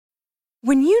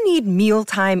When you need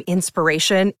mealtime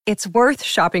inspiration, it's worth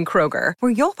shopping Kroger,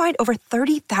 where you'll find over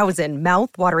 30,000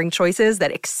 mouth-watering choices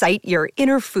that excite your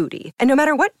inner foodie. And no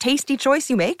matter what tasty choice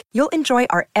you make, you'll enjoy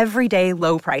our everyday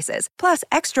low prices, plus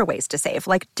extra ways to save,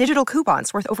 like digital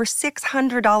coupons worth over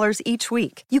 $600 each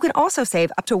week. You can also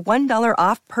save up to $1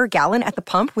 off per gallon at the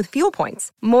pump with fuel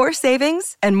points. More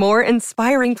savings and more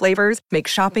inspiring flavors make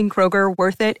shopping Kroger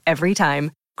worth it every time.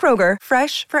 Kroger,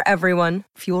 fresh for everyone.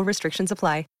 Fuel restrictions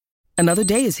apply. Another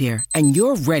day is here, and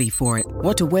you're ready for it.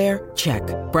 What to wear? Check.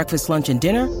 Breakfast, lunch, and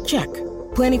dinner? Check.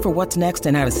 Planning for what's next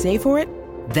and how to save for it?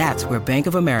 That's where Bank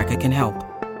of America can help.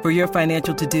 For your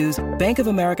financial to-dos, Bank of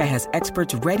America has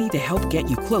experts ready to help get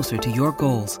you closer to your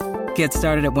goals. Get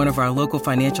started at one of our local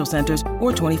financial centers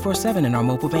or 24/7 in our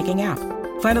mobile banking app.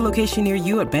 Find a location near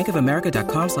you at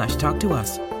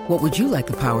bankofamerica.com/talktous. What would you like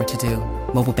the power to do?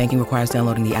 Mobile banking requires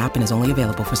downloading the app and is only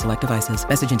available for select devices.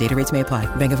 Message and data rates may apply.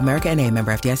 Bank of America N.A.,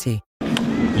 member FDIC.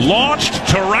 Launched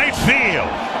to right field.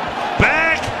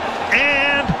 Back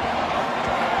and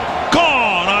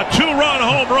gone. A 2-run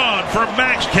home run for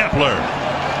Max Kepler.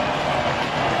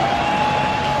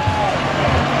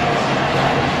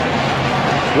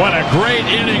 What a great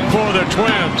inning for the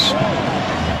Twins.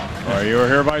 Well, you were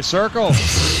here by circle.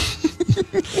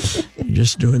 You're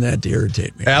just doing that to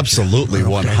irritate me. Absolutely,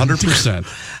 100%.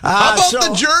 How about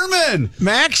the German?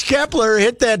 Max Kepler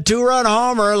hit that 2-run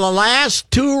homer, the last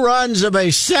 2 runs of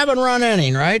a 7-run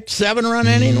inning, right? 7-run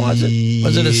inning, was it?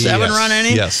 Was it a 7-run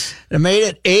inning? Yes. It made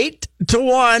it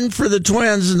 8-1 for the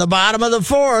Twins in the bottom of the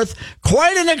 4th.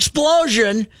 Quite an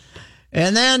explosion.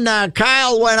 And then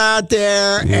Kyle went out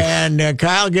there, and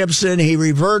Kyle Gibson, he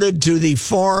reverted to the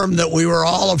form that we were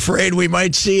all afraid we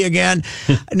might see again.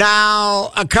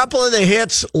 Now, a couple of the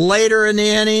hits later in the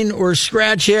inning were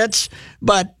scratch hits,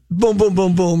 but boom, boom,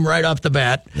 boom, boom, right off the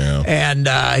bat. Yeah. And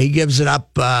he gives it up.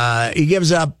 He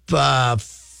gives up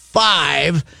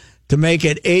 5 to make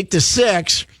it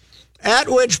 8-6. At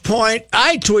which point,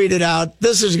 I tweeted out,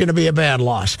 "This is going to be a bad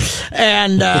loss,"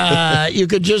 and you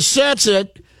could just sense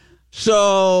it.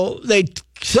 So they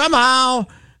somehow,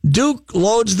 Duke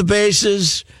loads the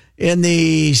bases in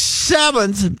the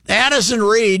 7th. Addison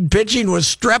Reed, pitching with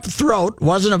strep throat,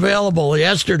 wasn't available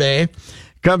yesterday,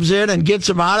 comes in and gets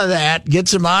him out of that,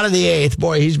 gets him out of the 8th.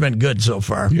 Boy, he's been good so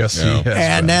far. Yes, he has.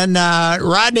 And then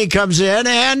Rodney comes in,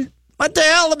 and what the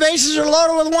hell? The bases are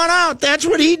loaded with 1 out. That's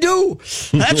what he do.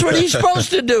 That's what he's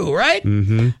supposed to do, right?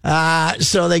 Mm-hmm.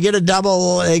 So they get a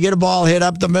double. They get a ball hit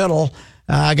up the middle.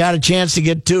 Got a chance to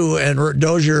get 2, and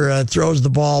Dozier throws the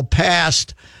ball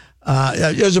past.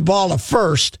 There's a ball to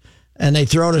first, and they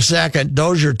throw to second.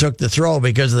 Dozier took the throw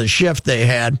because of the shift they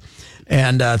had,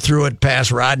 and threw it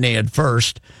past Rodney at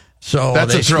first. So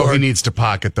that's a throw he needs to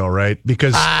pocket, though, right?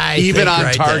 Because even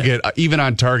on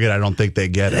target, I don't think they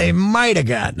get him. They might have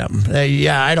gotten him.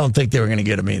 I don't think they were going to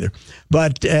get him either.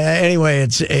 But anyway,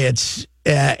 it's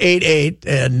 8-8,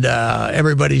 and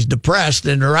everybody's depressed,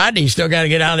 and Rodney's still got to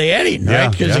get out of the inning,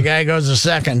 right? Because the guy goes to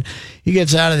second. He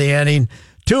gets out of the inning.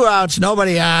 2 outs,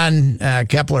 nobody on.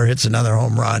 Kepler hits another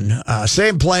home run.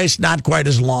 Same place, not quite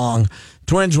as long.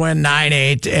 Twins win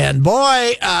 9-8, and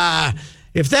boy,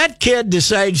 if that kid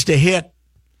decides to hit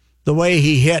the way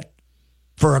he hit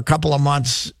for a couple of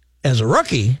months as a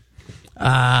rookie,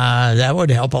 that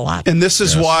would help a lot. And this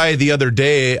is why the other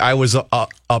day I was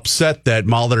upset that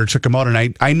Molitor took him out.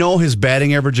 And I know his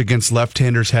batting average against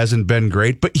left-handers hasn't been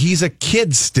great, but he's a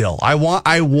kid still. I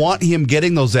want him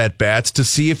getting those at-bats to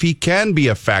see if he can be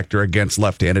a factor against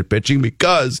left-handed pitching,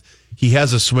 because he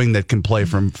has a swing that can play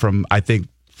from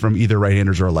either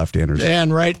right-handers or left-handers.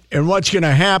 And what's going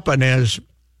to happen is,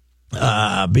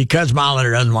 because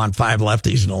Molitor doesn't want 5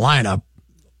 lefties in the lineup,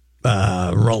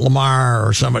 Lamar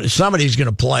or somebody's going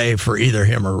to play for either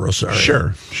him or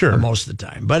Rosario. Sure. Most of the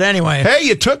time. But anyway. Hey,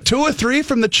 you took 2 or 3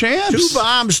 from the champs. 2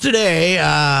 bombs today.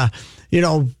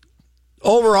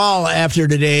 Overall, after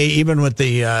today, even with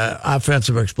the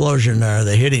offensive explosion or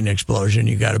the hitting explosion,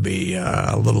 you got to be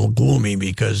a little gloomy,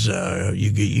 because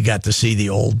you got to see the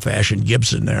old-fashioned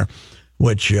Gibson there,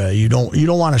 which you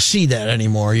don't want to see that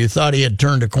anymore. You thought he had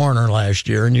turned a corner last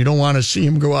year, and you don't want to see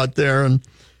him go out there and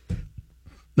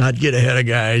not get ahead of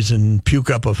guys and puke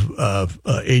up a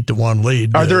 8-1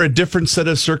 lead. Are there a different set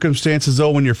of circumstances, though,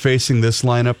 when you're facing this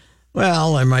lineup?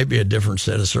 Well, there might be a different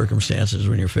set of circumstances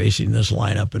when you're facing this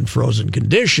lineup in frozen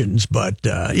conditions. But,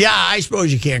 I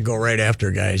suppose you can't go right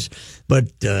after guys. But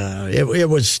it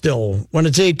was still, when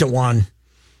it's 8-1,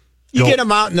 you get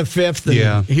them out in the 5th,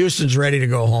 and Houston's ready to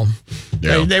go home.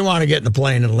 Yeah. They want to get in the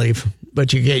plane and leave.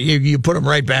 but you put them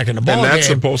right back in the ball game. And that's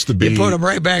supposed to be. You put them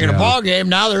right back in the ball game.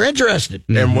 Now they're interested.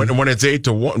 And when it's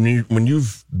 8-1, when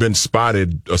you've been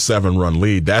spotted a 7-run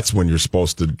lead, that's when you're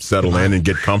supposed to settle in and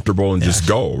get comfortable and just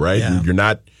go, right? Yeah. You're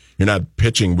not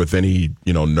pitching with any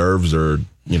nerves or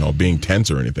being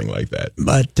tense or anything like that.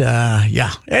 But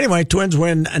anyway, Twins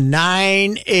win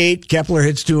 9-8. Kepler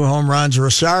hits 2 home runs.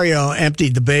 Rosario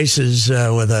emptied the bases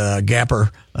with a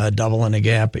gapper, double in a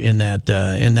gap in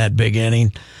that big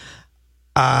inning.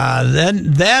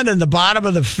 Then in the bottom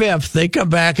of the 5th, they come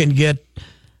back and get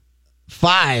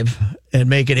 5 and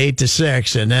make it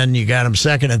 8-6, and then you got them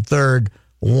 2nd and 3rd,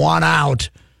 1 out.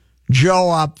 Joe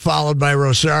up, followed by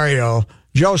Rosario.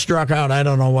 Joe struck out. I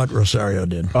don't know what Rosario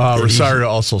did. Rosario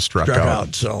also struck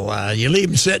out. So you leave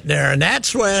him sitting there, and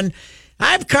that's when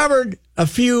I've covered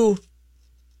couple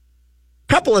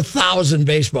of thousand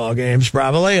baseball games,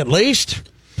 probably at least.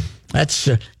 That's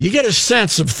you get a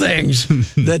sense of things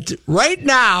that right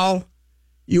now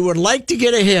you would like to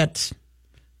get a hit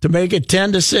to make it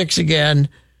 10-6 again,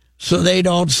 so they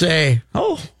don't say,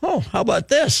 "Oh, how about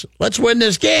this? Let's win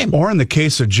this game." Or in the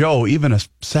case of Joe, even a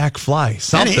sac fly,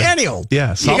 something. Any old.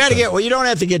 Yeah, something. You got to get. Well, you don't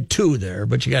have to get 2 there,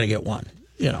 but you got to get 1.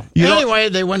 Anyway,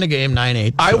 they win the game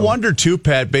 9-8. I wonder too,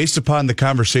 Pat, based upon the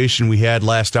conversation we had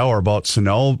last hour about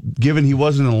Sano, given he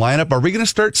wasn't in the lineup, are we going to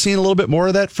start seeing a little bit more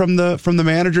of that from the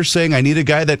manager saying, "I need a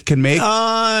guy that can make"?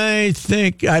 I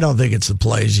don't think it's the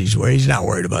plays he's worried. He's not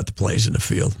worried about the plays in the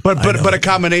field. But a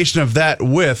combination of that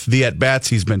with the at bats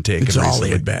he's been taking. It's recently. all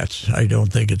the at bats. I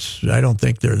don't think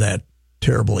they're that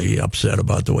terribly upset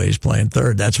about the way he's playing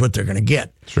third. That's what they're going to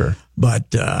get. Sure.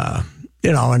 But and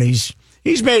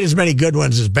he's made as many good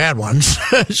ones as bad ones.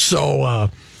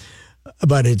 So,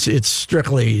 but it's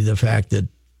strictly the fact that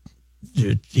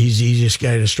he's the easiest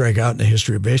guy to strike out in the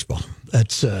history of baseball.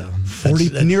 That's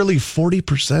nearly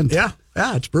 40%. Yeah,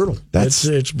 it's brutal.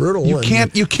 It's brutal. You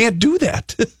can't do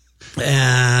that.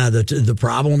 The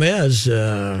problem is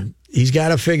he's got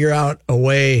to figure out a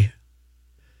way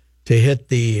to hit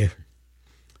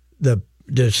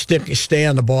stay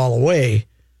on the ball away.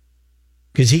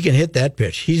 Because he can hit that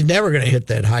pitch. He's never going to hit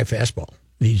that high fastball.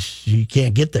 He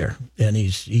can't get there, and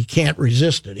he can't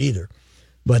resist it either.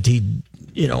 But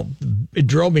it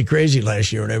drove me crazy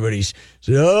last year when everybody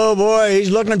said, "Oh boy, he's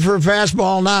looking for a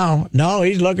fastball now." No,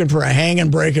 he's looking for a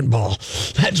hanging breaking ball.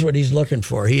 That's what he's looking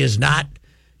for. He is not.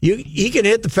 He can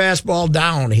hit the fastball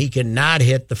down. He cannot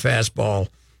hit the fastball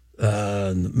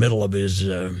in the middle of his,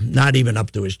 not even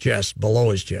up to his chest, below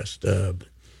his chest.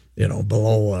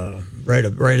 Below, right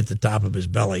at the top of his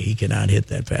belly. He cannot hit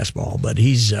that fastball. But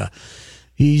he's I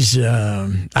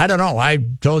don't know. I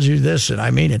told you this, and I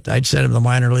mean it. I'd send him to the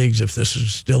minor leagues if this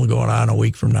is still going on a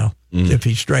week from now. If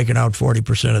he's striking out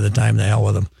 40% of the time, the hell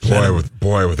with him.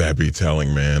 Boy, would that be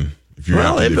telling, man.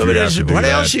 What else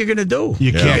are you going to do?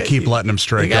 You can't keep letting him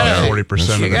strike out 40% of the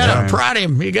time. You got to prod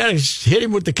him. You got to hit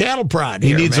him with the cattle prod.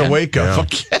 He needs a wake up.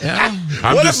 Yeah.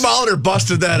 What if Molitor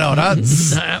busted that out?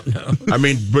 No. I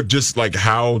mean, but just like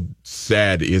how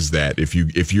sad is that if you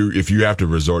have to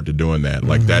resort to doing that?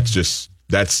 Like that's just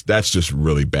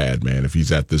really bad, man. If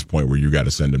he's at this point where you got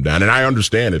to send him down, and I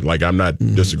understand it. Like I'm not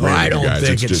disagreeing. I with you don't guys.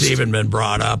 think it's even been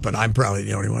brought up, and I'm probably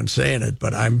the only one saying it.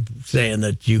 But I'm saying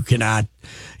that you cannot.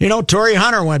 Torrey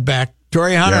Hunter went back.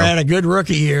 Torrey Hunter had a good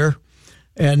rookie year,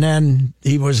 and then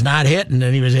he was not hitting,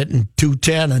 and he was hitting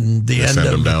 210 and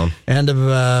end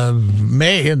of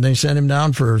May, and they sent him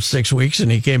down for 6 weeks,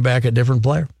 and he came back a different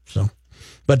player. So,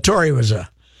 but Torrey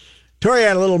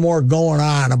had a little more going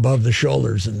on above the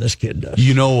shoulders than this kid does.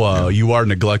 You are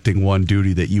neglecting one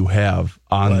duty that you have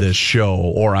on this show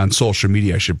or on social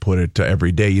media, I should put it,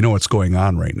 every day. You know what's going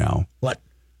on right now? What?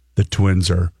 The Twins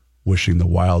are wishing the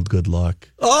Wild good luck.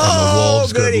 And the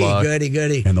Wolves good luck.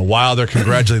 Goody. And the Wild are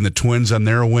congratulating the Twins on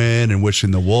their win and wishing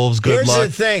the Wolves good luck.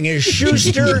 Here's the thing. Is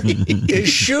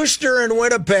Schuster in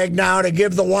Winnipeg now to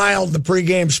give the Wild the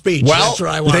pregame speech? Well, that's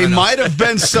what I want they to know. might have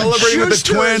been celebrating with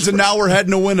the Twins, and now we're heading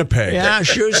to Winnipeg. Yeah,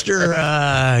 Schuster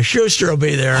will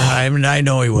be there. I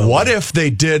know he will. What if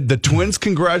they did the Twins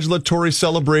congratulatory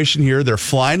celebration here? They're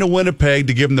flying to Winnipeg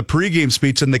to give them the pregame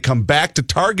speech, and they come back to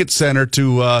Target Center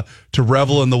to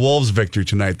revel in the Wolves' victory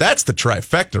tonight. That's the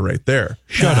trifecta right there.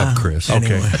 Shut up, Chris. Okay.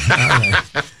 Anyway, all right.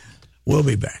 We'll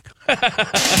be back.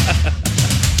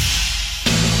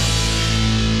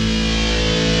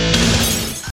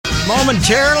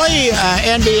 Momentarily,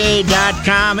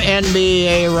 NBA.com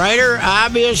NBA writer,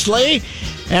 obviously.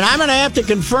 And I'm going to have to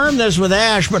confirm this with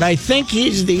Ash, but I think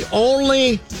he's the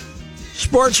only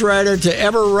sports writer to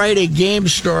ever write a game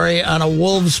story on a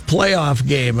Wolves playoff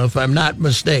game, if I'm not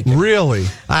mistaken. Really?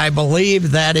 I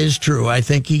believe that is true. I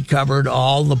think he covered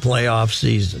all the playoff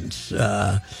seasons.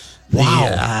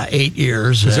 the 8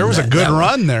 years. There was a good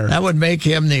run there. That would make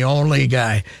him the only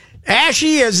guy.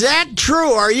 Ashy, is that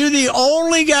true? Are you the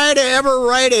only guy to ever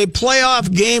write a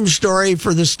playoff game story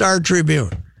for the Star Tribune?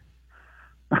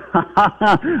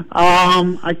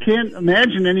 I can't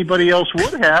imagine anybody else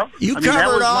would have. That was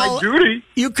my duty.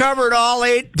 You covered all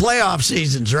 8 playoff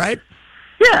seasons, right?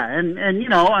 Yeah, and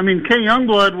Ken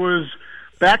Youngblood was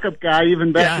backup guy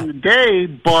even back in the day,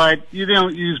 but you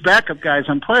don't use backup guys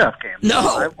on playoff games.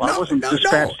 I wasn't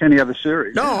dispatched to any other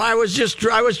series. No, I was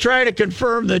trying to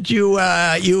confirm that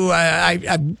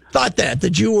I thought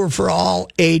that you were for all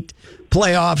 8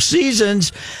 playoff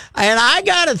seasons, and I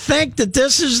got to think that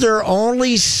this is their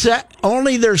only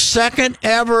their second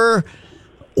ever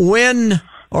win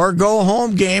or go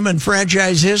home game in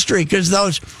franchise history, because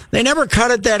they never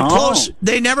cut it that close.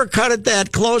 They never cut it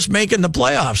that close making the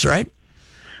playoffs, right?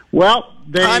 Well,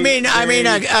 a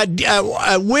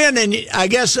win, and I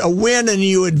guess a win and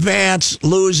you advance,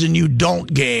 lose and you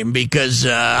don't game, because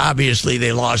obviously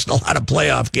they lost a lot of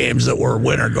playoff games that were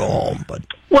win or go home. But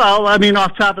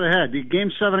off top of the head,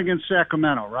 Game 7 against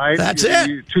Sacramento, right? That's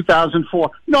it.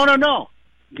 2004. No.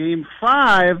 Game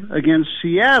 5 against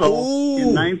Seattle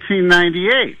in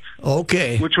 1998.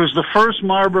 Okay. Which was the first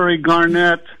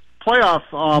Marbury-Garnett playoff,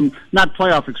 not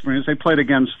playoff experience. They played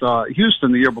against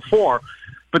Houston the year before.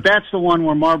 But that's the one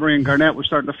where Marbury and Garnett were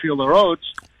starting to feel their oats.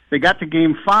 They got to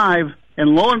Game 5, and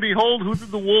lo and behold, who did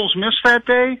the Wolves miss that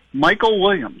day? Michael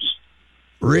Williams.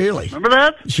 Really? Remember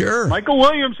that? Sure. Michael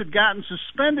Williams had gotten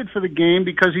suspended for the game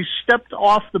because he stepped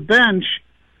off the bench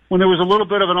when there was a little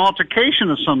bit of an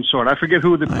altercation of some sort. I forget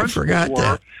who the principals were.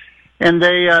 That. And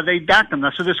they docked him.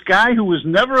 Now, so this guy who was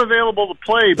never available to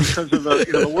play because of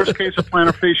the worst case of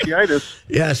plantar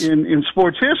fasciitis in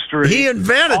sports history. He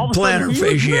invented plantar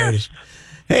fasciitis.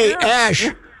 Hey, Ash,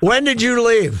 when did you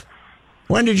leave?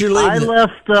 I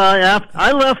left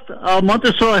a month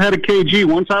or so ahead of KG.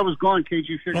 Once I was gone,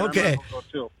 KG figured I might as well go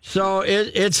too. So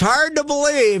it's hard to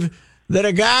believe that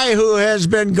a guy who has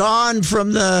been gone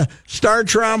from the Star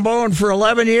Trombone for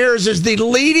 11 years is the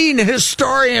leading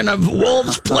historian of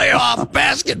Wolves playoff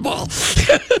basketball,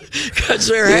 because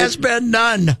there has been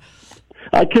none.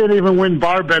 I can't even win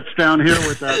bar bets down here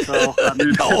with that, though.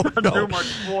 It doesn't do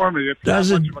much for me. It's not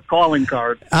much of a calling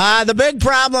card. The big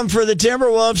problem for the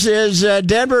Timberwolves is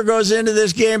Denver goes into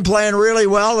this game playing really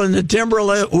well, and the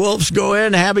Timberwolves go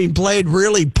in having played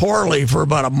really poorly for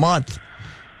about a month.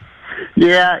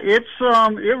 Yeah, it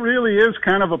really is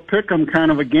kind of a pick 'em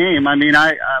kind of a game.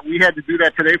 We had to do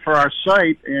that today for our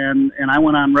site, and I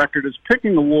went on record as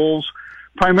picking the Wolves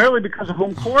primarily because of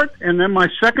home court, and then my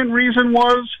second reason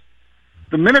was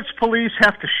the minutes police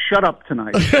have to shut up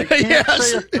tonight. They can't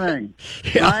say a thing.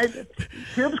 Right?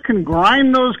 Tibbs can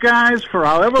grind those guys for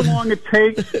however long it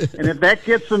takes, and if that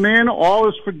gets them in, all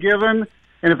is forgiven.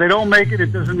 And if they don't make it,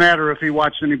 it doesn't matter if he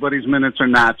watched anybody's minutes or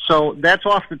not. So that's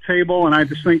off the table, and I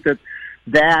just think that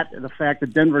the fact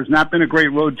that Denver's not been a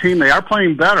great road team, they are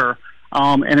playing better,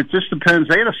 and it just depends.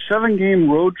 They had a 7-game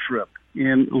road trip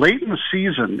late in the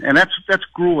season, and that's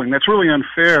grueling. That's really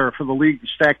unfair for the league to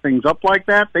stack things up like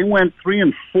that. They went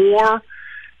 3-4,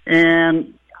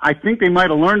 and I think they might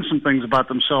have learned some things about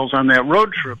themselves on that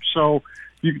road trip. So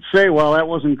you could say, well, that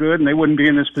wasn't good, and they wouldn't be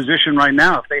in this position right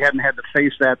now if they hadn't had to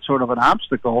face that sort of an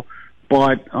obstacle.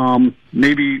 But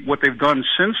maybe what they've done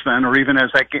since then, or even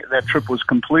as that trip was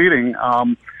completing,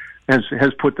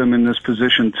 has put them in this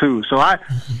position too. So I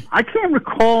can't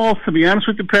recall, to be honest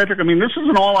with you, Patrick. This is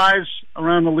an all eyes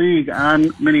around the league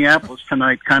on Minneapolis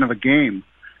tonight kind of a game,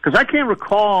 because I can't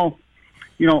recall,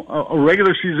 a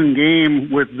regular season game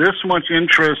with this much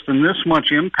interest and this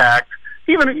much impact.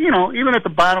 Even at the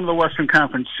bottom of the Western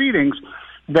Conference seedings,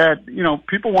 that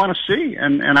people want to see,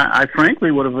 and I frankly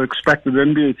would have expected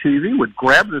NBA TV would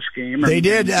grab this game. They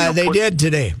did. They did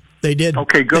today. They did.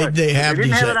 Okay, good. They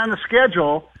didn't have it on the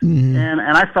schedule, and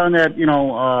I found that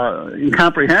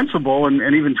incomprehensible,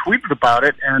 and even tweeted about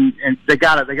it. And they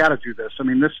got to do this.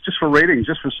 This just for ratings,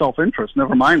 just for self interest.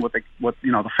 Never mind what the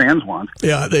fans want.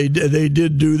 Yeah, they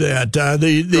did do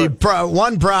that.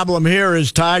 One problem here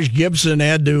is Taj Gibson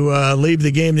had to leave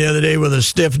the game the other day with a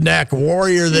stiff neck.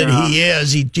 Warrior that he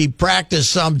is, he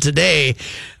practiced some today,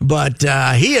 but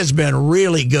he has been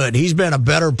really good. He's been a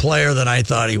better player than I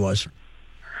thought he was.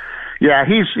 Yeah,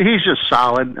 he's just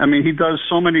solid. He does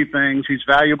so many things. He's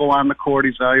valuable on the court.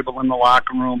 He's valuable in the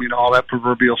locker room, all that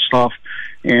proverbial stuff.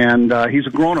 And he's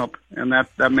a grown-up, and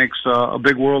that makes a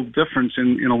big world difference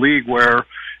in a league where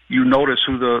you notice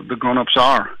who the grown-ups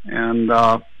are. And,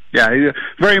 Yeah,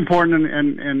 very important,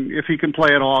 and if he can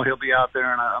play at all, he'll be out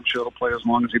there, and I'm sure he'll play as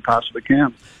long as he possibly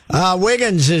can.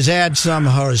 Wiggins has had some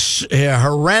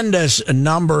horrendous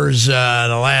numbers the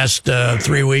last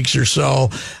 3 weeks or so,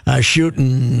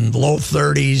 shooting low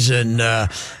 30s and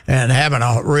having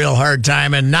a real hard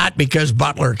time, and not because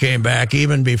Butler came back.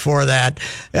 Even before that,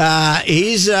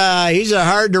 he's a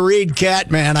hard to read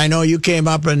cat, man. I know you came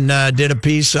up and did a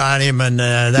piece on him, and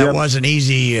that wasn't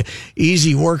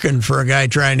easy working for a guy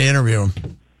trying to interview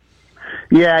him.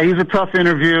 Yeah, he's a tough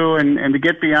interview, and to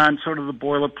get beyond sort of the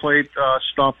boilerplate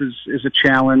stuff is a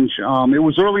challenge. It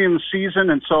was early in the season,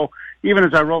 and so even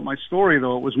as I wrote my story,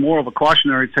 though, it was more of a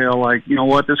cautionary tale, like, you know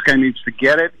what, this guy needs to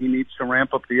get it. He needs to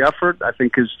ramp up the effort. I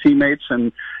think his teammates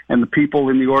and the people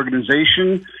in the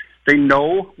organization, they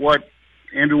know what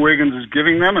Andrew Wiggins is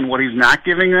giving them and what he's not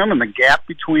giving them, and the gap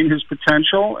between his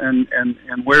potential and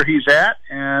where he's at,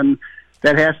 and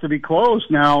that has to be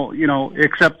closed now,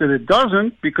 except that it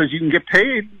doesn't, because you can get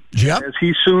paid, as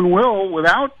he soon will,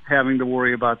 without having to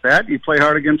worry about that. You play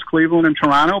hard against Cleveland and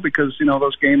Toronto because,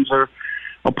 those games are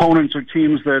opponents or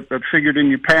teams that figured in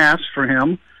your pass for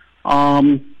him.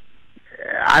 I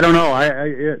don't know.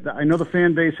 I know the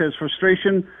fan base has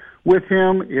frustration with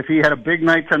him. If he had a big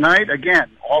night tonight, again,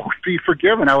 all would be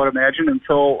forgiven, I would imagine,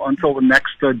 until the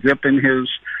next dip in his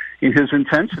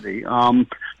intensity.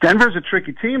 Denver's a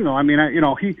tricky team, though. I mean,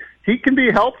 he can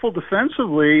be helpful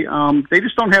defensively. They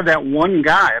just don't have that one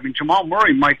guy. I mean, Jamal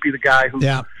Murray might be the guy who,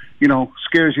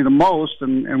 scares you the most,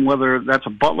 and whether that's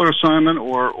a Butler assignment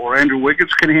or Andrew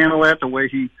Wiggins can handle that, the way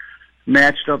he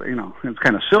matched up, it's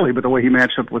kind of silly, but the way he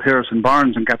matched up with Harrison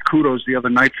Barnes and got kudos the other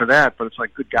night for that, but it's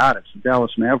like, good God, it's the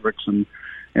Dallas Mavericks and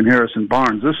Harrison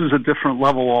Barnes. This is a different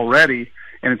level already,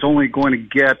 and it's only going to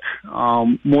get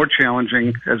more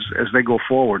challenging as they go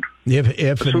forward.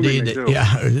 If indeed,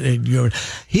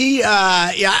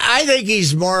 I think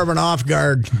he's more of an off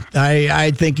guard. I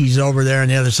think he's over there on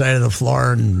the other side of the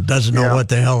floor and doesn't know what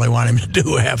the hell they want him to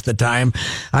do half the time.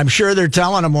 I'm sure they're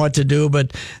telling him what to do,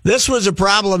 but this was a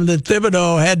problem that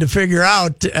Thibodeau had to figure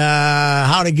out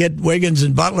how to get Wiggins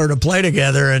and Butler to play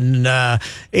together. And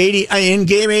in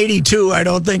game 82, I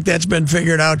don't think that's been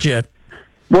figured out yet.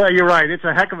 Well, you're right. It's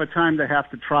a heck of a time to have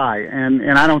to try, and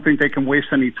I don't think they can waste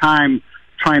any time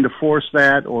trying to force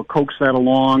that or coax that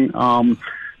along.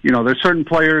 There's certain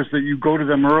players that you go to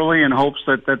them early in hopes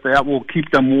that will keep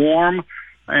them warm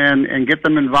and get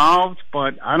them involved,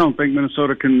 but I don't think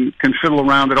Minnesota can fiddle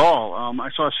around at all. I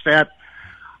saw a stat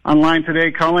online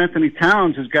today. Karl Anthony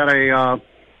Towns has got a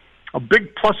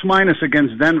big plus-minus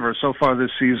against Denver so far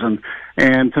this season.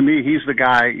 And to me, he's the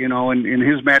guy, in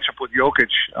his matchup with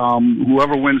Jokic.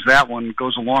 Whoever wins that one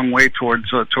goes a long way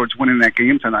towards winning that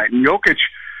game tonight. And Jokic,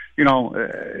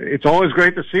 it's always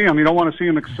great to see him. You don't want to see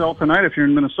him excel tonight if you're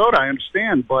in Minnesota, I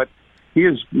understand. But he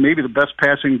is maybe the best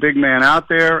passing big man out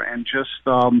there, and just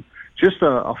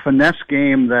a finesse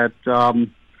game that,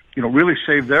 really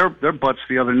saved their butts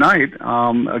the other night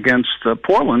against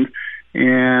Portland.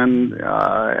 And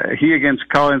he against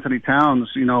Karl Anthony Towns,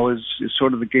 is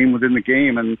sort of the game within the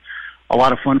game, and a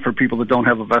lot of fun for people that don't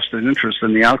have a vested interest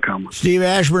in the outcome. Steve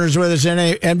Ashburn is with us,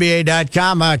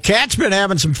 NBA.com. Cat's been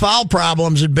having some foul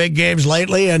problems in big games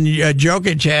lately, and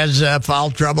Jokic has foul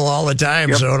trouble all the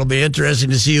time, so it'll be interesting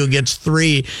to see who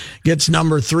gets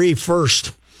number 3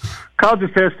 first. Kyle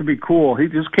just has to be cool. He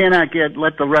just cannot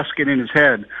let the rest get in his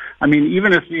head. I mean,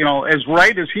 even if, as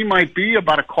right as he might be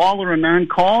about a call or a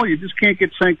non-call, you just can't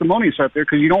get sanctimonious out there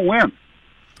because you don't win.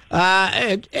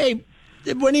 Hey,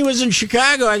 when he was in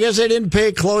Chicago, I guess I didn't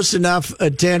pay close enough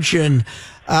attention.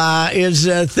 Is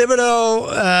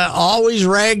Thibodeau always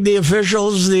ragged the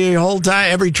officials the whole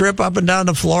time, every trip up and down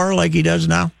the floor like he does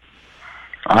now?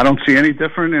 I don't see any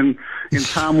different in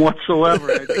Tom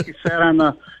whatsoever. I think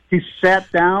he sat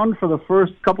down for the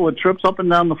first couple of trips up and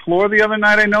down the floor the other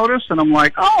night, I noticed, and I'm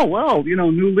like, oh, well,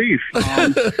 new leaf.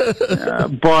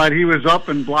 But he was up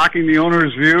and blocking the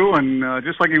owner's view, and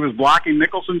just like he was blocking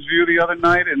Nicholson's view the other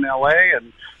night in L.A.,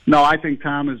 and no, I think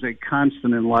Tom is a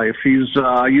constant in life. He's,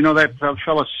 that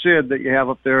fella Sid that you have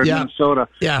up there in Minnesota.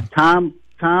 Yeah. Tom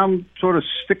sort of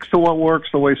sticks to what works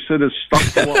the way Sid has stuck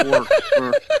to what works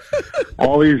for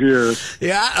all these years.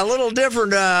 Yeah, a little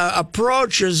different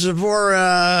approach is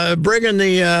for bringing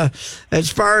the, as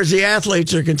far as the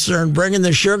athletes are concerned, bringing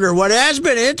the sugar. What has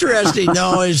been interesting,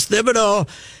 though, is Thibodeau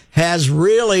has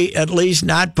really, at least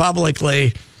not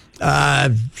publicly,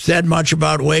 said much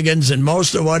about Wiggins, and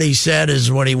most of what he said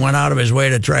is what he went out of his way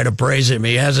to try to praise him.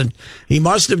 He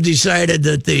must have decided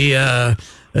that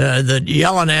that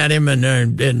yelling at him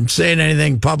and saying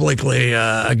anything publicly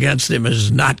against him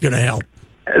is not going to help.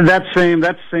 That's same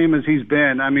as he's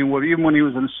been. I mean, even when he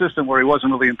was an assistant, where he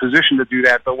wasn't really in position to do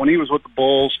that, but when he was with the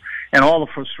Bulls and all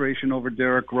the frustration over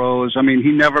Derrick Rose, I mean,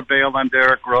 he never bailed on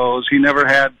Derrick Rose. He never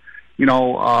had,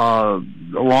 a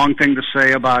wrong thing to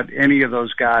say about any of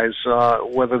those guys,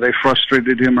 whether they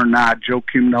frustrated him or not.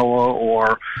 Joakim Noah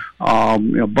or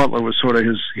Butler was sort of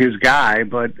his guy,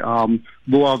 but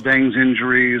Luol Deng's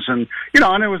injuries and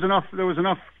and there was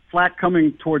enough flack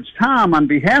coming towards Tom on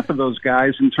behalf of those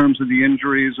guys in terms of the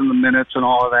injuries and the minutes and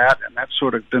all of that, and that's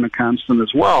sort of been a constant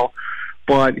as well.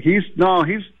 But he's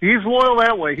loyal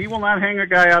that way. He will not hang a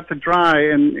guy out to dry,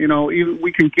 and even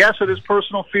we can guess at his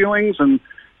personal feelings and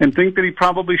think that he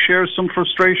probably shares some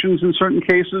frustrations in certain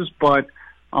cases, but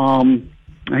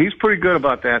he's pretty good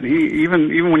about that. He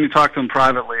even when you talk to him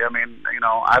privately, I mean,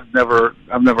 I've never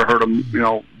heard him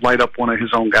light up one of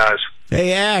his own guys.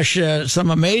 Hey, Ash,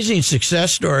 some amazing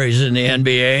success stories in the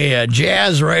NBA.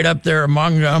 Jazz right up there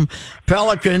among them.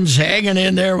 Pelicans hanging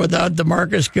in there without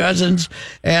DeMarcus Cousins.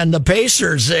 And the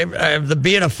Pacers,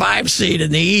 being a 5 seed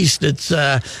in the East, it's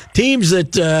teams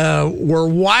that were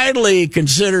widely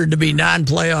considered to be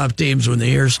non-playoff teams when the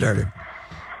year started.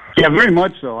 Yeah, very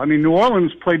much so. I mean, New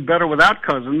Orleans played better without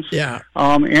Cousins. Yeah.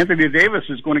 Anthony Davis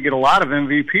is going to get a lot of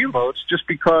MVP votes just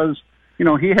because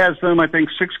he has them, I think,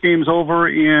 6 games over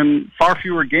in far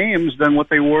fewer games than what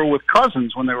they were with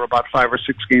Cousins when they were about 5 or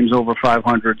 6 games over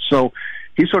 500. So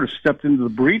he sort of stepped into the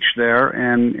breach there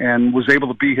and was able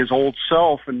to be his old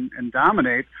self and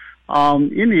dominate.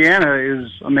 Indiana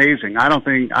is amazing. I don't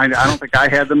think I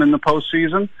had them in the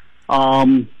postseason.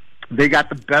 They got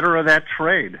the better of that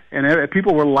trade, and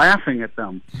people were laughing at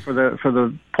them for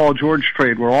the Paul George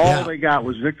trade, where all they got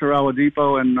was Victor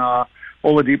Oladipo and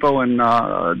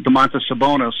Domantas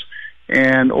Sabonis.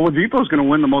 And Oladipo is going to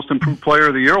win the Most Improved Player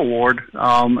of the Year award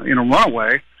in a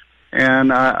runaway.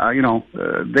 And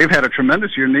they've had a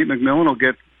tremendous year. Nate McMillan will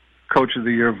get Coach of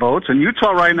the Year votes. And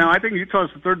Utah right now, I think Utah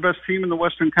is the 3rd best team in the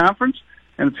Western Conference,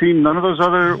 and a team none of those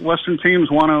other Western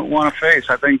teams want to face.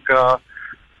 I think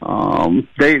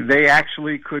they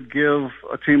actually could give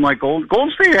a team like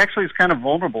Golden State actually is kind of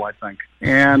vulnerable, I think.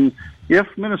 And if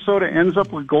Minnesota ends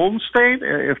up with Golden State,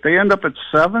 if they end up at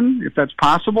 7, if that's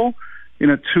possible, in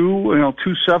a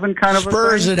 2-7 kind of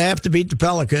Spurs a thing, would have to beat the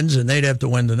Pelicans, and they'd have to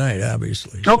win tonight,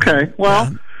 obviously. So, okay,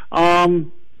 well,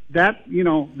 that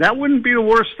wouldn't be the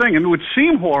worst thing. And it would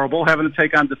seem horrible having to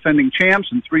take on defending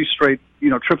champs and 3 straight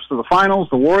trips to the finals,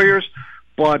 the Warriors.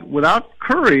 But without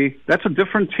Curry, that's a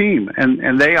different team,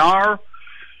 and they're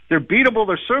beatable.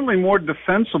 They're certainly more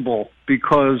defensible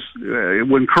because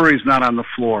when Curry's not on the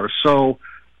floor. So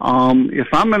if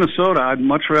I'm Minnesota, I'd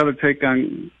much rather take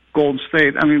on Golden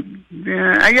State. I mean,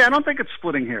 I don't think it's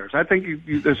splitting hairs. I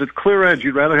think there's a clear edge.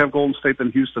 You'd rather have Golden State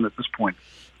than Houston at this point.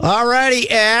 All righty,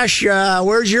 Ash,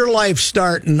 where's your life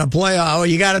start in the playoff?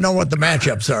 You got to know what the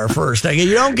matchups are first.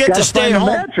 You don't get to stay home.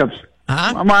 Matchups.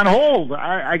 Huh? I'm on hold.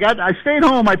 I stayed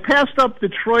home. I passed up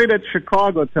Detroit at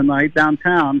Chicago tonight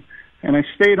downtown, and I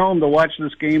stayed home to watch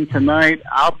this game tonight.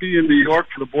 I'll be in New York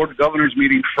for the Board of Governors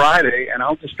meeting Friday, and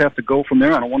I'll just have to go from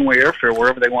there on a one-way airfare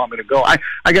wherever they want me to go.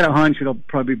 I got a hunch it'll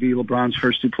probably be LeBron's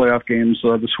first 2 playoff games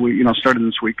this week. Starting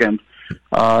this weekend,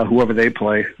 whoever they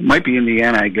play. It might be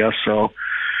Indiana, I guess. So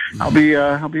I'll be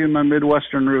in my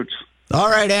Midwestern roots. All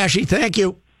right, Ashy. Thank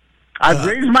you. I've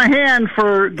raised my hand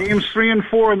for games 3 and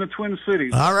 4 in the Twin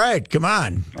Cities. All right, come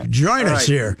on, join us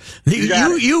here.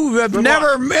 You have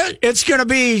never met. It's going to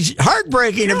be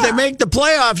heartbreaking if they make the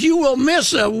playoff. You will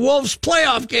miss a Wolves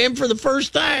playoff game for the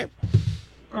first time.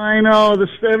 I know.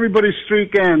 Everybody's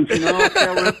streak ends.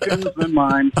 Cal Ripken's and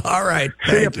mine. All right.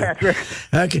 See you, Patrick.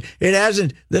 Okay. It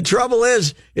hasn't. The trouble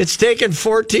is, it's taken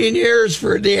 14 years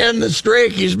for it to end the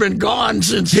streak. He's been gone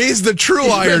since. He's the true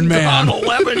Iron Man.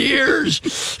 11 years.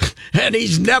 And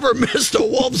he's never missed a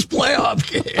Wolves playoff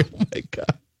game. Oh, my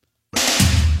God.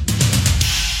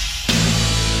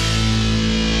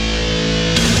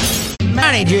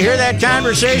 Manny, did you hear that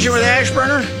conversation with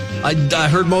Ashburner? I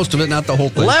heard most of it, not the whole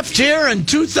thing. Left here in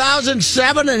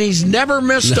 2007, and he's never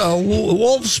missed a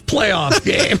Wolves playoff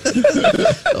game.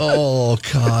 Oh,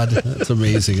 God. That's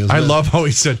amazing, isn't it? I love how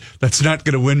he said, that's not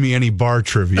going to win me any bar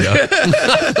trivia.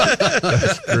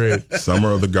 That's great.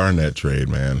 Summer of the Garnett trade,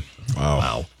 man.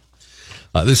 Wow.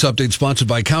 This update sponsored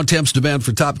by Accountemps. Demand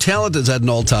for top talent is at an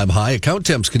all-time high.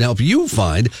 Accountemps can help you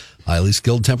find highly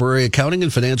skilled temporary accounting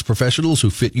and finance professionals who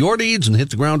fit your needs and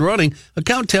hit the ground running.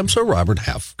 Accountemps are Robert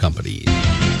Half Company.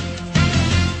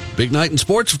 Big night in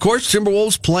sports, of course.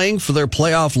 Timberwolves playing for their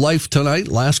playoff life tonight.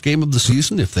 Last game of the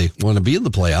season. If they want to be in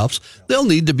the playoffs, they'll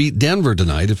need to beat Denver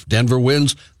tonight. If Denver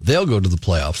wins, they'll go to the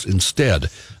playoffs instead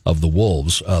of the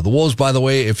Wolves. The Wolves, by the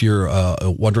way, if you're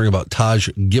wondering about Taj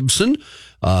Gibson,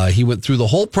 he went through the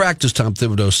whole practice, Tom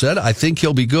Thibodeau said. I think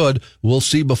he'll be good. We'll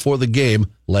see before the game.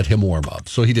 Let him warm up.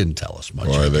 So he didn't tell us much.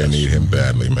 Boy, they need him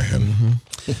badly, man.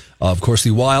 Of course,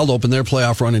 the Wild open their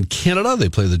playoff run in Canada. They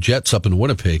play the Jets up in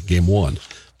Winnipeg, game 1.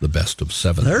 The best of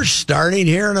 7. They're starting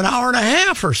here in an hour and a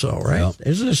half or so, right? Yeah.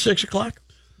 Isn't it 6 o'clock?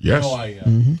 Yes.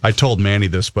 I told Manny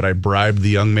this, but I bribed the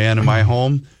young man in my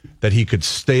home that he could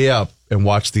stay up and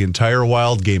watch the entire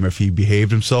Wild game if he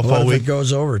behaved himself What all if week. it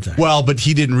goes overtime? Well, but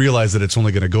he didn't realize that it's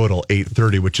only going to go till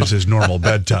 8:30, which is his normal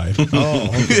bedtime.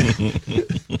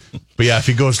 But yeah, if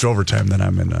he goes to overtime, then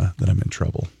I'm in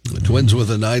trouble. The Twins with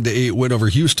a 9-8 win over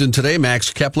Houston today.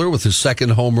 Max Kepler with his second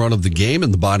home run of the game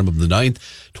in the bottom of the 9th.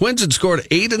 Twins had scored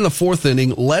 8 in the 4th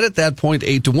inning, led at that point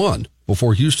 8-1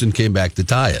 before Houston came back to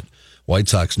tie it. White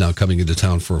Sox now coming into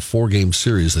town for a 4-game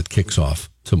series that kicks off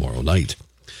tomorrow night.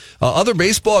 Other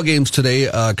baseball games today,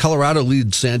 Colorado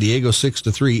leads San Diego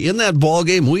 6-3. In that ball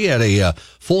game, we had a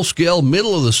full-scale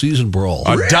middle-of-the-season brawl.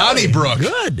 Donnybrook.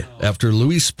 Good. After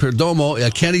Luis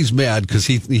Perdomo, Kenny's mad because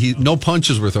he no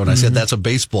punches were thrown. I said, that's a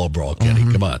baseball brawl,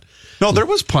 Kenny. Come on. No, there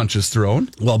was punches thrown.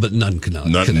 Well, but none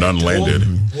None landed.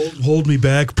 Hold me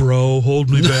back, bro. Hold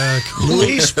me back.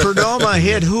 Luis Perdomo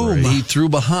hit whom? He threw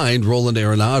behind Roland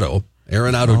Arenado.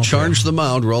 Arenado charged the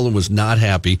mound. Roland was not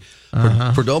happy.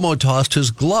 Perdomo tossed his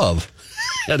glove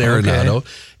at Arenado,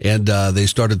 and they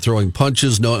started throwing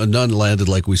punches. None landed,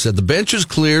 like we said. The benches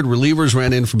cleared. Relievers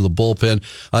ran in from the bullpen.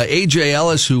 A.J.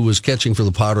 Ellis, who was catching for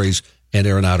the Padres, and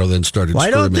Arenado then started Why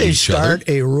don't screaming at they each other. start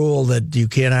a rule that you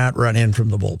cannot run in from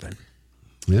the bullpen?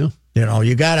 Yeah. You know,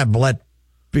 you got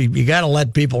to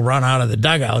let people run out of the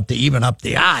dugout to even up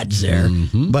the odds there.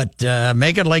 But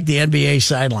make it like the NBA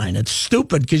sideline. It's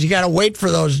stupid because you got to wait for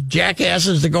those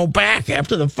jackasses to go back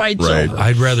after the fight's over.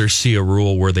 I'd rather see a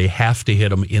rule where they have to hit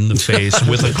them in the face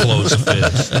with a closed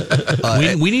fist.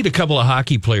 We need a couple of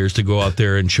hockey players to go out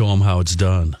there and show them how it's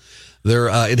done.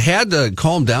 It had to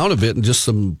calm down a bit and just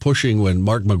some pushing when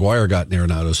Mark McGuire got in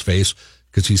Arenado's face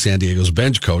because he's San Diego's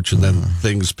bench coach, and then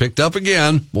things picked up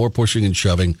again, more pushing and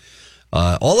shoving.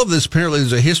 All of this, apparently,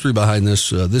 there's a history behind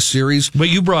this series. But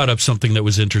you brought up something that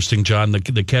was interesting, John.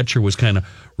 The catcher was kind of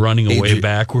running away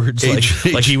backwards,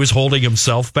 like he was holding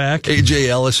himself back. A.J.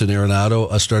 Ellis and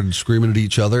Arenado started screaming at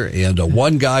each other, and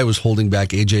one guy was holding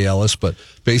back A.J. Ellis, but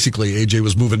basically A.J.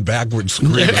 was moving backwards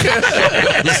screaming.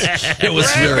 It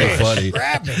was very funny.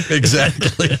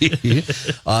 Exactly.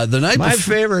 My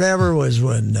favorite ever was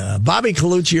when Bobby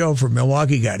Coluccio from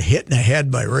Milwaukee got hit in the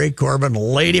head by Ray Corbin,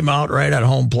 laid him out right at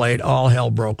home plate. All hell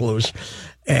broke loose.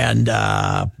 And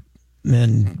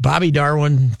Bobby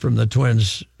Darwin from the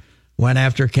Twins went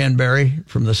after Ken Berry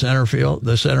from the center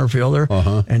fielder,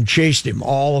 and chased him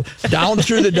all down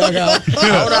through the dugout,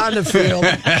 out on the field,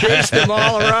 chased him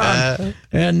all around.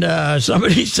 And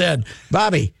somebody said,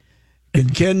 Bobby,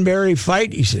 can Ken Berry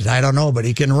fight? He says, I don't know, but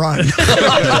he can run.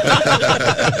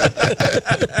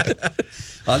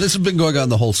 This has been going on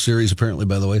the whole series, apparently,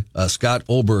 by the way. Scott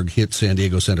Oberg hit San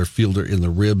Diego center fielder in the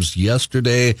ribs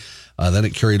yesterday. Then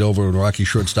it carried over when Rocky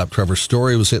shortstop Trevor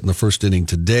Story was hit in the first inning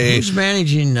today. Who's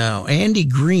managing now? Andy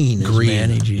Green is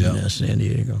managing San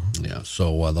Diego. Yeah,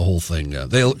 so the whole thing,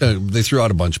 they threw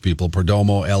out a bunch of people.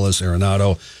 Perdomo, Ellis,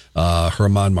 Arenado,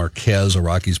 Herman Marquez, a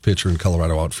Rockies pitcher, and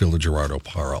Colorado outfielder Gerardo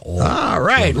Parra. All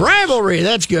right, rivalry,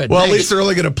 that's good. Well, Thanks. at least they're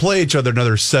only going to play each other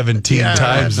another 17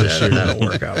 times this year. That'll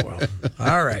work out well.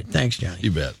 All right, thanks, Johnny.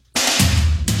 You bet.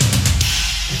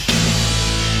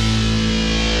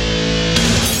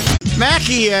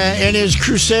 Mackey, in his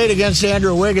crusade against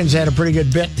Andrew Wiggins, had a pretty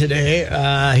good bit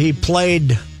today. He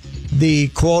played the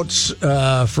quotes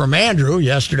from Andrew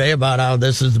yesterday about how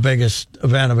this is the biggest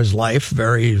event of his life,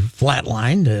 very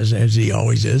flatlined, as he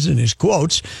always is in his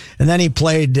quotes. And then he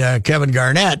played Kevin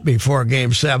Garnett before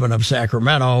Game 7 of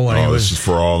Sacramento. When he was this is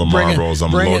for all the marbles.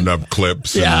 I'm loading up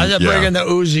clips. Bringing the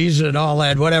Uzis and all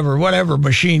that, whatever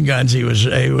machine guns he was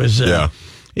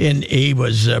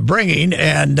bringing,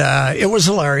 and it was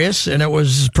hilarious, and it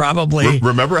was probably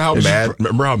remember how mad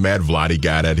Vladdy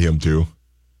got at him too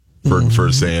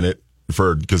for saying it,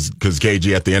 because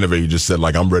KG at the end of it he just said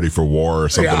like I'm ready for war or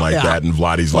something that, and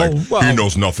Vladdy's he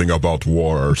knows nothing about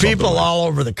war or something. People all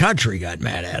over the country got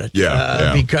mad at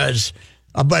it, because.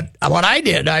 But what I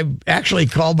did, I actually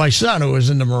called my son, who was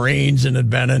in the Marines and had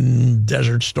been in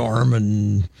Desert Storm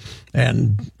and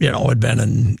had been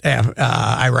in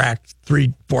Iraq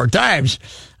 3-4 times.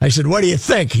 I said, "What do you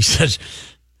think?" He says,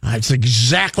 That's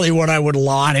exactly what I would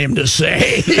want him to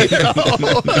say. You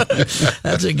know?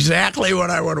 That's exactly what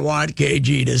I would want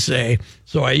KG to say.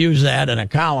 So I use that in a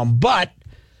column. But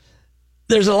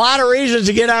there's a lot of reasons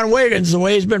to get on Wiggins the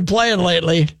way he's been playing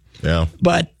lately. Yeah.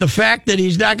 But the fact that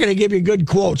he's not going to give you good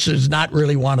quotes is not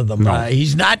really one of them. No.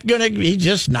 He's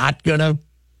just not going to.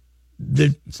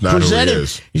 It's not who he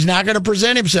is. He's not going to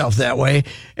present himself that way.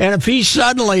 And if he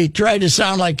suddenly tried to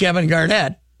sound like Kevin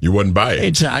Garnett, you wouldn't buy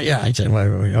it. I'd say,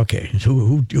 well, okay,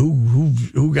 who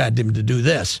got him to do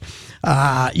this?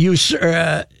 There's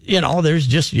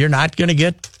just, you're not going to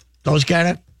get those kind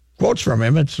of quotes from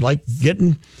him. It's like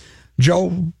getting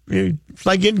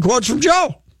quotes from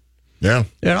Joe. Yeah.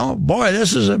 Boy,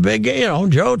 this is a big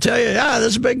game. Joe tell you, this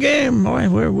is a big game.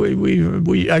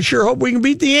 Boy, I sure hope we can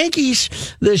beat the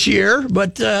Yankees this year.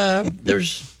 But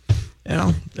there's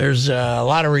a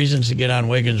lot of reasons to get on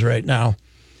Wiggins right now.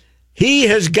 He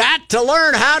has got to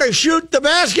learn how to shoot the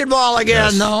basketball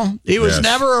again, though. He was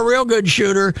never a real good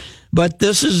shooter, but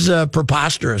this is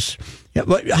preposterous. Yeah,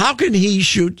 but how can he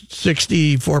shoot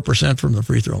 64% from the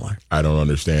free throw line? I don't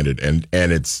understand it. And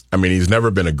it's, he's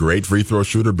never been a great free throw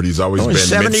shooter, but he's always been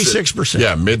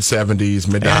 76%. Mid-70s,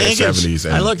 mid to high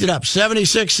 70s. I looked it up,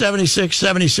 76,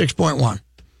 76.1.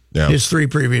 Yeah. His 3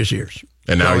 previous years.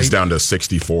 And now he's down to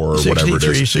 64 or whatever it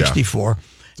is. 64. Yeah.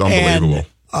 It's unbelievable.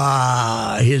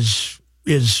 And, his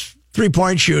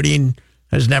three-point shooting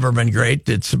has never been great.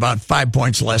 It's about 5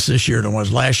 points less this year than it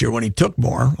was last year when he took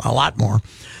a lot more.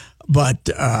 But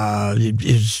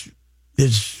his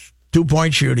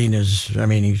 2-point shooting is,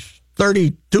 he's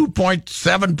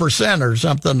 32.7% or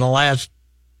something the last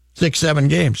 6-7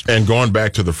 games. And going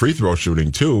back to the free throw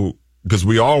shooting, too, because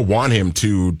we all want him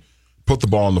to put the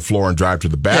ball on the floor and drive to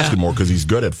the basket more because he's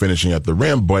good at finishing at the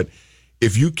rim. But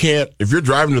if you're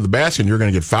driving to the basket and you're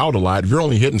going to get fouled a lot, if you're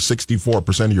only hitting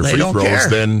 64% of your free throws,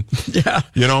 then,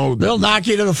 they'll knock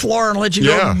you to the floor and let you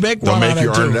go make one. They'll make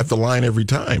you earn it at the line every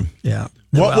time. Yeah.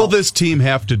 What will this team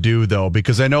have to do, though?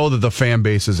 Because I know that the fan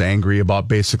base is angry about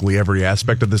basically every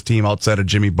aspect of this team outside of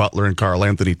Jimmy Butler and Karl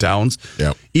Anthony Towns.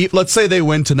 Yep. Let's say they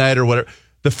win tonight or whatever.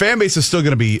 The fan base is still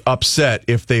going to be upset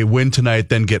if they win tonight,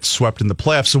 then get swept in the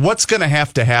playoffs. So what's going to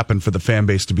have to happen for the fan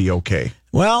base to be okay?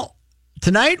 Well,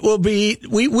 tonight will be,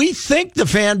 we think the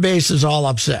fan base is all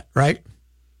upset, right?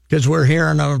 Because we're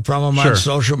hearing from them on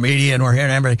social media and we're hearing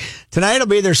everything. Tonight will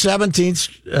be their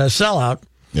 17th sellout.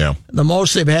 Yeah, the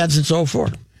most they've had since 2004.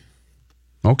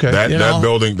 Okay, that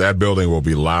building will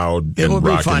be loud. It will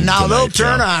be fun. Now they'll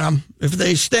turn on them if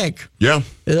they stink. Yeah,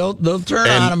 they'll turn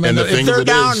on them, and if they're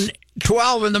down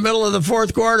 12 in the middle of the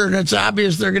fourth quarter and it's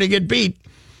obvious they're going to get beat.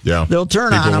 Yeah, they'll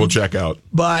turn on them. People will check out.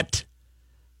 But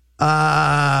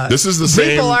this is the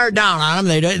same. People are down on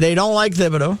them. They don't like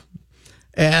Thibodeau,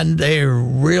 and they're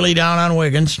really down on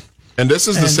Wiggins. And this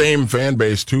is the same fan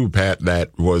base, too, Pat,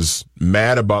 that was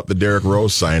mad about the Derrick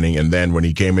Rose signing, and then when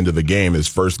he came into the game, his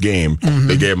first game,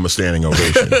 they gave him a standing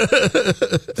ovation.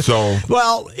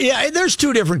 There's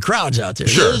 2 different crowds out there.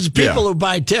 Sure, There's people who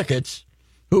buy tickets,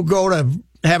 who go to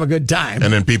have a good time.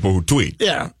 And then people who tweet.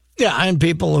 Yeah, and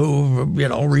people who,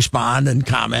 respond and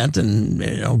comment and,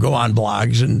 go on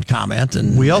blogs and comment.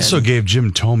 And we also gave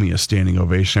Jim Thome a standing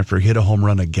ovation after he hit a home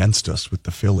run against us with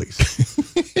the Phillies.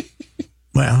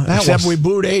 Well, except we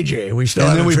booed AJ. We still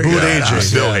haven't figured that out. I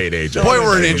still hate AJ. Boy,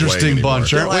 we're an interesting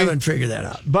bunch, aren't we? Still haven't figured that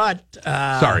out. But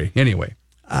sorry. Anyway,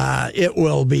 it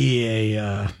will be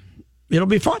it'll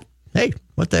be fun. Hey,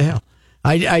 what the hell?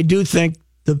 I do think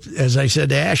as I said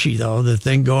to Ashy, though, the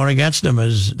thing going against them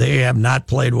is they have not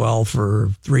played well for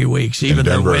 3 weeks. Even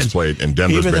Denver's been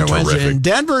terrific. And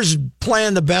Denver's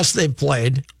playing the best they've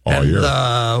played. All year.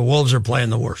 The Wolves are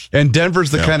playing the worst. And Denver's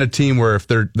the kind of team where if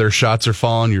their shots are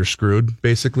falling, you're screwed,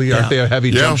 basically. Aren't they a heavy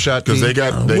jump shot team? Because they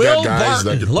got guys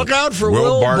Barton. Look out for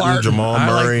Will Barton, Jamal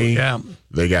Murray.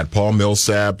 They got Paul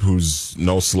Millsap, who's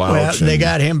no slouch. Well, they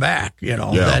got him back. They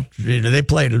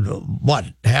played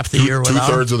half the year without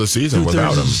him. 2/3 of the season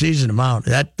without him. Of the season amount.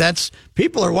 That's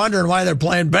people are wondering why they're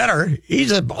playing better.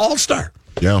 He's an all-star.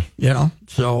 Yeah.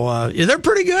 So they're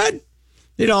pretty good.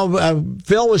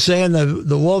 Phil was saying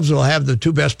the Wolves will have the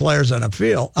 2 best players on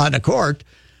the court,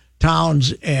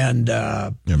 Towns and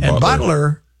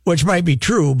Butler, which might be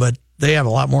true, but they have a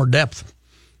lot more depth.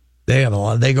 They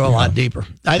go a lot deeper.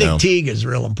 I think Teague is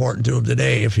real important to him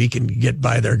today if he can get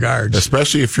by their guards.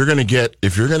 Especially if you're going to get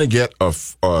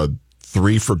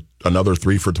another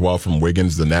 3 for 12 from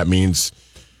Wiggins, then that means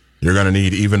you're going to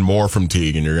need even more from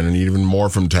Teague, and you're going to need even more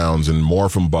from Towns and more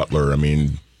from Butler.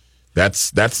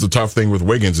 That's the tough thing with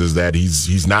Wiggins is that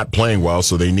he's not playing well,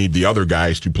 so they need the other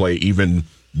guys to play even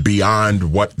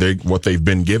beyond what they've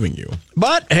been giving you.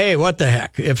 But hey, what the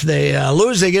heck? If they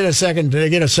lose, they get a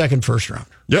second first round.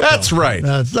 Yep. That's right.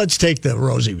 Let's take the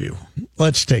rosy view.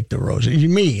 Let's take the rosy. We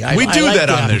do like that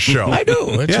on this show. I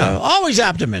do. It's always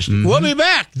optimistic. Mm-hmm. We'll be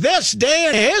back this day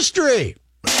in history.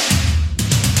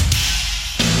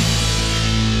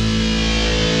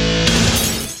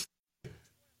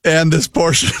 And this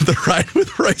portion of the Ride with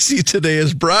Ricey today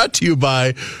is brought to you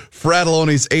by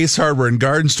Fratelloni's Ace Hardware and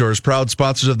Garden Stores, proud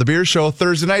sponsors of the Beer Show,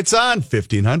 Thursday nights on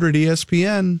 1500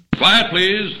 ESPN. Quiet,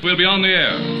 please. We'll be on the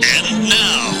air. And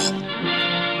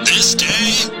now, this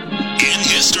day in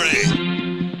history.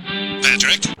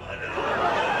 Patrick?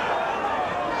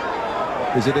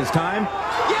 Is it his time?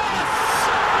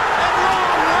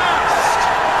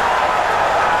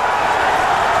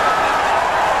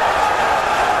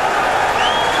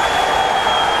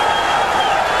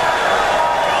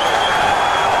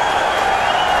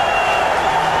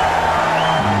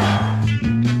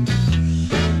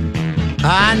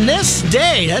 On this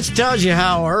day, that tells you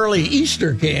how early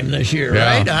Easter came this year,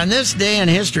 right? On this day in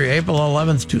history, April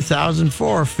 11th,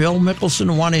 2004, Phil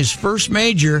Mickelson won his first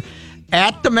major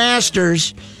at the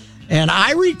Masters. And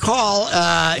I recall,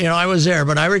 I was there,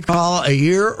 but I recall a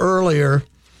year earlier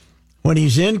when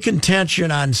he's in contention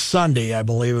on Sunday, I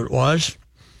believe it was,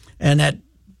 and at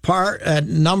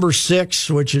number 6,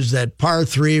 which is that par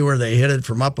 3 where they hit it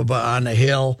from up above on the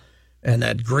hill, and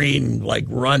that green like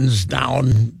runs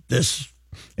down this,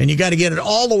 and you got to get it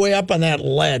all the way up on that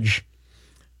ledge.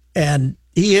 And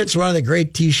he hits one of the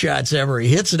great tee shots ever. He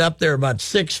hits it up there about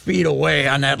 6 feet away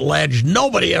on that ledge.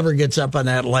 Nobody ever gets up on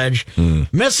that ledge.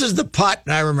 Misses the putt,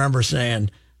 and I remember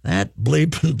saying, that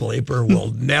bleeping bleeper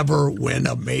will never win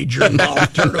a major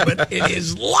golf tournament in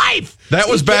his life. That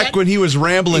was back when he was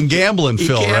rambling, gambling,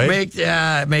 Phil, right? He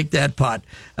can't make that putt.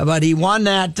 But he won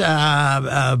that,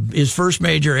 his first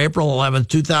major, April 11th,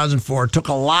 2004. Took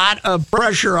a lot of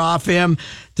pressure off him,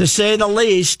 to say the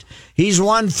least. He's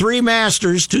won 3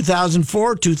 Masters,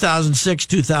 2004, 2006,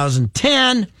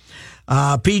 2010.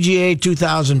 PGA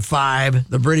 2005,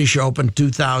 the British Open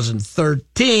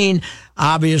 2013.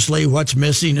 Obviously, what's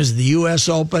missing is the U.S.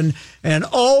 Open. And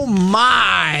oh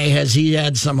my, has he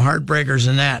had some heartbreakers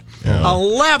in that.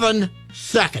 11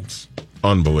 seconds.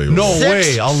 Unbelievable. No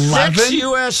way. 11? 6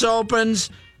 U.S. Opens,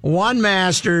 1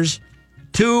 Masters,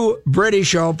 2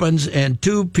 British Opens, and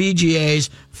 2 PGAs,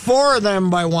 4 of them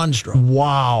by 1 stroke.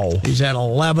 Wow. He's had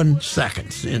 11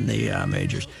 seconds in the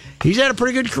majors. He's had a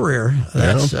pretty good career.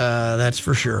 That's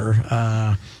for sure.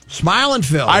 Smiling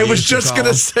Phil. I was just going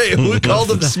to say, who called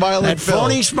him Smiling Phil? That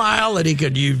phony smile that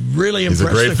you really impress the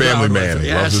crowd. He's a great family man.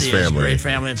 Yes, Loves his family. He is a great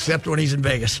family, except when he's in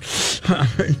Vegas.